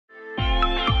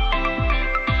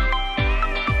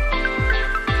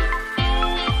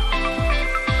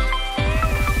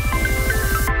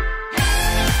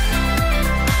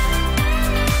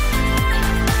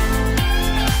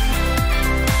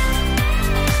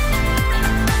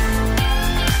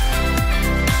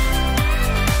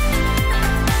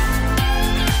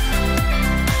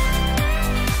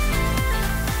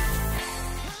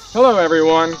Hello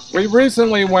everyone. We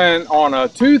recently went on a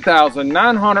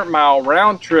 2,900 mile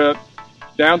round trip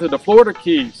down to the Florida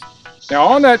Keys. Now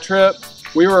on that trip,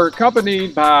 we were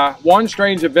accompanied by One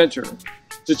Strange Adventure.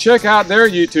 To check out their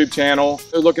YouTube channel,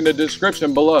 look in the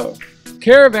description below.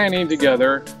 Caravanning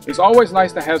together, it's always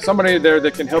nice to have somebody there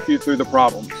that can help you through the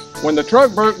problems. When the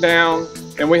truck broke down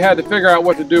and we had to figure out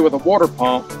what to do with a water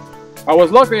pump, I was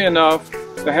lucky enough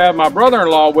to have my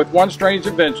brother-in-law with One Strange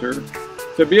Adventure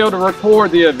to be able to record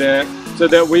the event so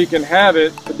that we can have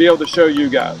it to be able to show you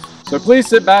guys. So please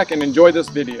sit back and enjoy this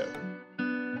video.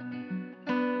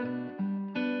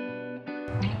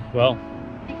 Well,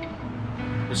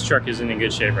 this truck isn't in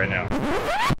good shape right now.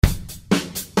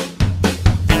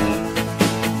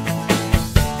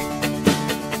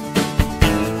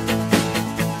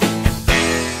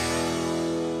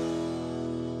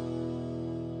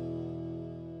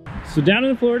 So down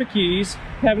in the Florida Keys,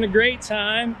 having a great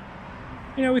time.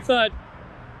 You know, we thought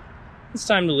it's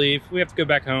time to leave. We have to go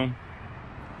back home.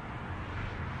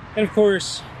 And of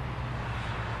course,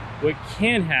 what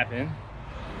can happen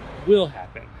will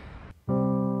happen.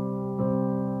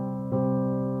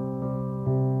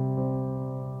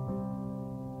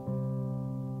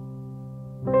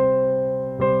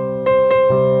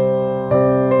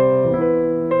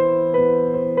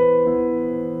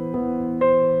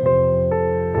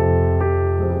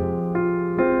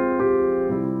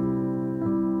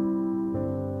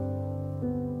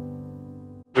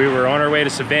 We were on our way to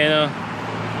Savannah,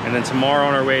 and then tomorrow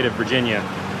on our way to Virginia.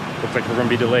 Looks like we're gonna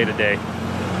be delayed a day.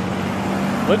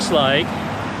 Looks like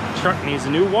the truck needs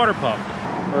a new water pump.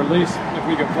 Or at least if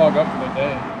we could plug up for the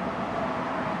day.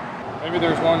 Maybe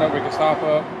there's one that we could stop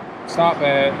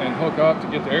at and hook up to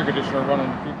get the air conditioner running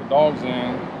to keep the dogs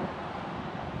in.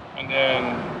 And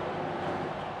then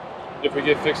if we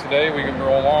get fixed today, we can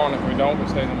roll on. If we don't, we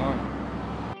stay the night.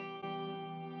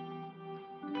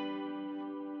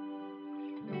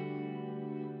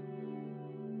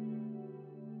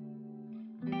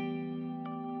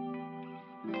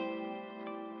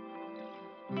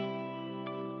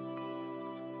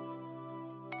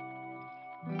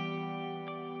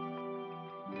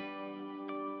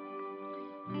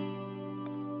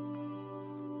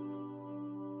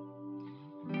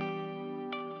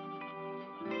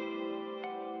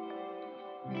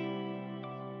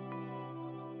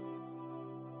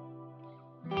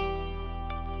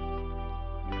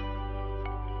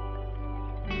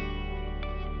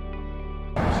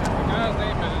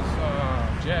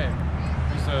 Jay.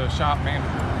 He's a shop manager.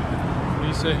 He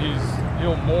said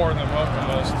he'll more than welcome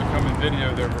us to come and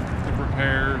video the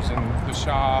repairs and the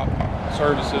shop,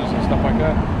 services and stuff like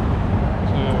that.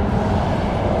 So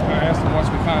I asked him once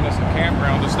we find us a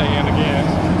campground to stay in again,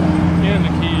 in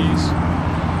the Keys.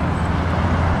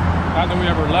 Not that we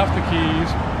ever left the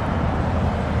Keys,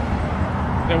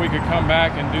 that we could come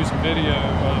back and do some video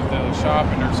of the shop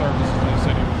and their services. And he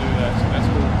said he would do that, so that's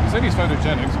cool. He said he's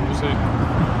photogenic, so we'll see.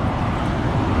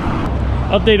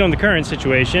 Update on the current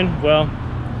situation. Well,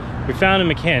 we found a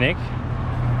mechanic.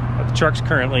 The truck's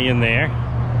currently in there,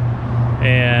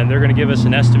 and they're going to give us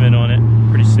an estimate on it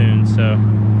pretty soon. So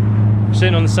we're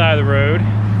sitting on the side of the road,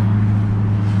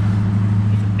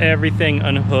 everything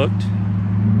unhooked.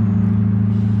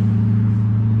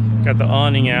 Got the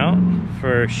awning out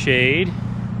for shade,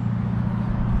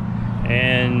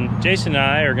 and Jason and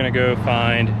I are going to go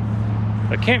find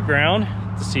a campground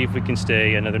to see if we can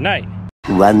stay another night.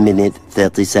 1 minute,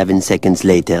 37 seconds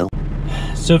later.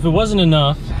 So if it wasn't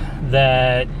enough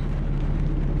that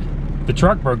the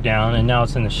truck broke down and now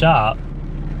it's in the shop,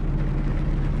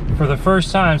 for the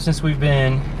first time since we've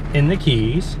been in the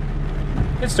Keys,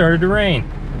 it started to rain.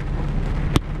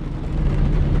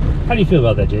 How do you feel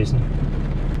about that, Jason?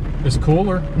 It's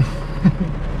cooler.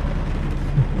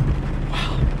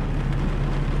 Wow.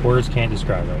 Words can't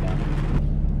describe right now.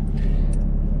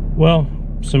 Well,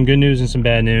 some good news and some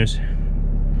bad news.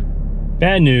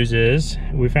 Bad news is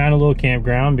we found a little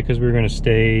campground because we were going to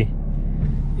stay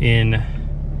in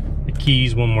the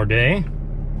Keys one more day,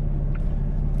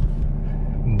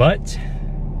 but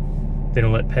they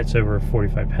don't let pets over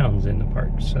 45 pounds in the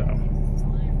park. So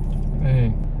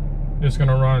hey, it's going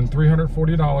to run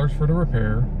 $340 for the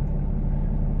repair,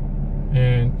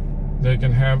 and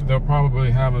they'll probably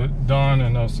have it done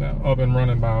and us up and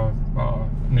running by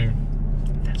noon.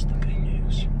 That's the good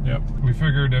news. Yep, we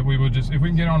figured that we would just, if we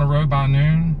can get on the road by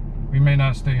noon, we may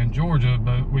not stay in Georgia,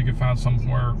 but we could find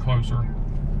somewhere closer.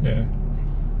 Yeah.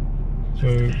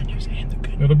 So bad news and the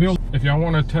good it'll be, if y'all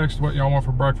want to text what y'all want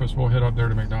for breakfast, we'll head up there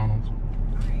to McDonald's.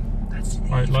 That's the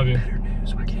all right, love you. Better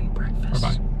news. We're getting breakfast.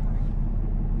 Bye-bye.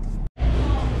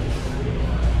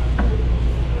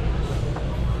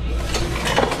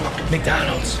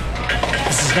 McDonald's.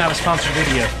 This is not a sponsored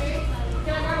video.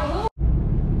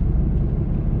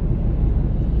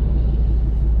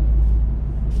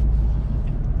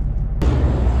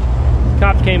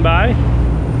 Cop came by,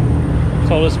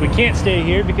 told us we can't stay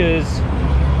here because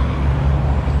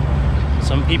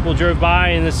some people drove by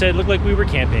and they said it looked like we were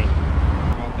camping.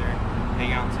 Out there,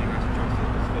 hang out and see where the truck's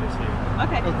here.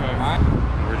 Okay. Okay. All right.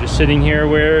 We're just sitting here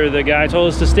where the guy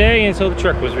told us to stay until the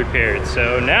truck was repaired.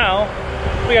 So now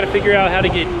we got to figure out how to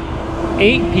get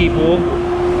 8 people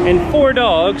and 4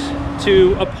 dogs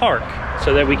to a park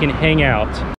so that we can hang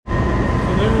out. So they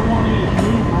were wanting you to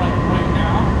move right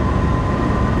now?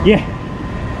 Yeah.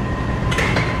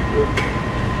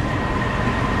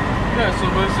 Yeah, so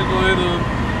basically the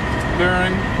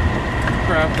bearing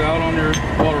crapped out on your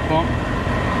water pump,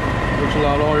 which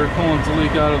allowed all your coolant to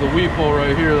leak out of the weep hole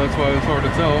right here. That's why it's hard to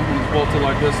tell when it's bolted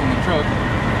like this on the truck.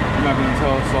 You're not going to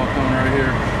tell it's all coming right here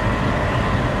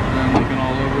and then leaking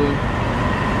all over the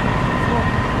floor.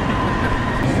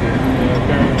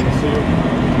 Bearing in the seal.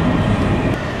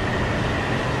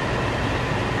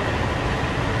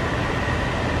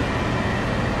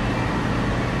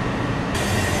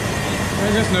 I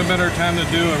guess no better time to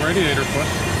do a radiator flush.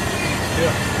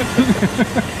 Yeah.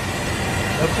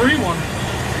 A free one.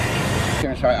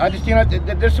 I just, you know,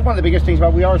 this is one of the biggest things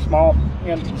about, we are small,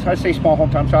 and I say small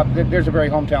hometown shop, there's a very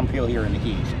hometown feel here in the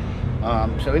Keys.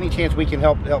 So any chance we can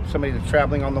help somebody that's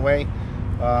traveling on the way,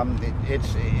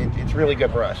 it's really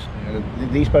good for us. You know,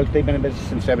 these folks, they've been in business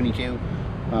since '72.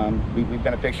 We've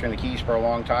been a fixture in the Keys for a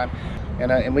long time,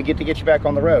 and we get to get you back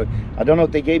on the road. I don't know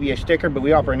if they gave you a sticker, but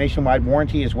we offer a nationwide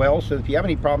warranty as well. So if you have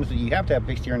any problems that you have to have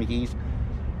fixed here in the Keys,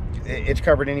 it's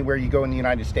covered anywhere you go in the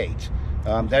United States.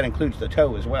 That includes the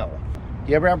tow as well. If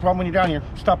you ever have a problem when you're down here,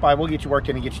 stop by. We'll get you worked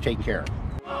in and get you taken care of.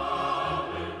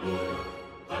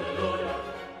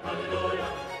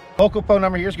 Local phone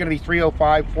number here is going to be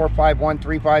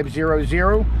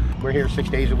 305-451-3500. We're here 6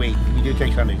 days a week. We do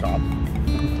take Sundays off.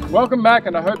 Welcome back,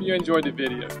 and I hope you enjoyed the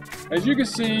video. As you can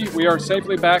see, we are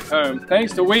safely back home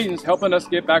thanks to Wheaton's helping us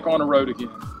get back on the road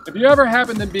again. If you ever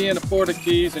happen to be in the Florida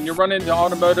Keys and you run into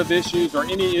automotive issues or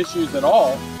any issues at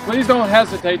all, please don't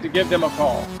hesitate to give them a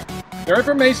call. Their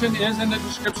information is in the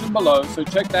description below, so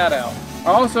check that out. I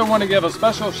also want to give a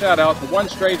special shout out to One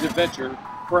Strange Adventure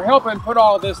for helping put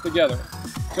all this together.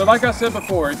 So like I said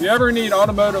before, if you ever need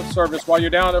automotive service while you're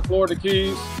down at Florida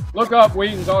Keys, look up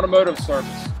Wheaton's Automotive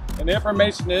Service, and the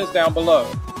information is down below.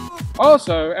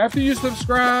 Also, after you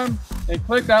subscribe and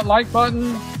click that like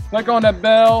button, click on that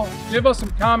bell, give us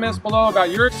some comments below about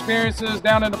your experiences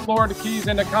down in the Florida Keys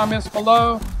in the comments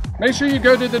below. Make sure you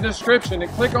go to the description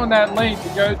and click on that link to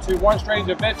go to One Strange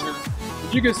Adventure.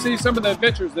 You can see some of the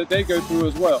adventures that they go through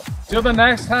as well. Till the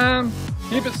next time,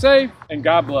 keep it safe and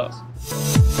God bless.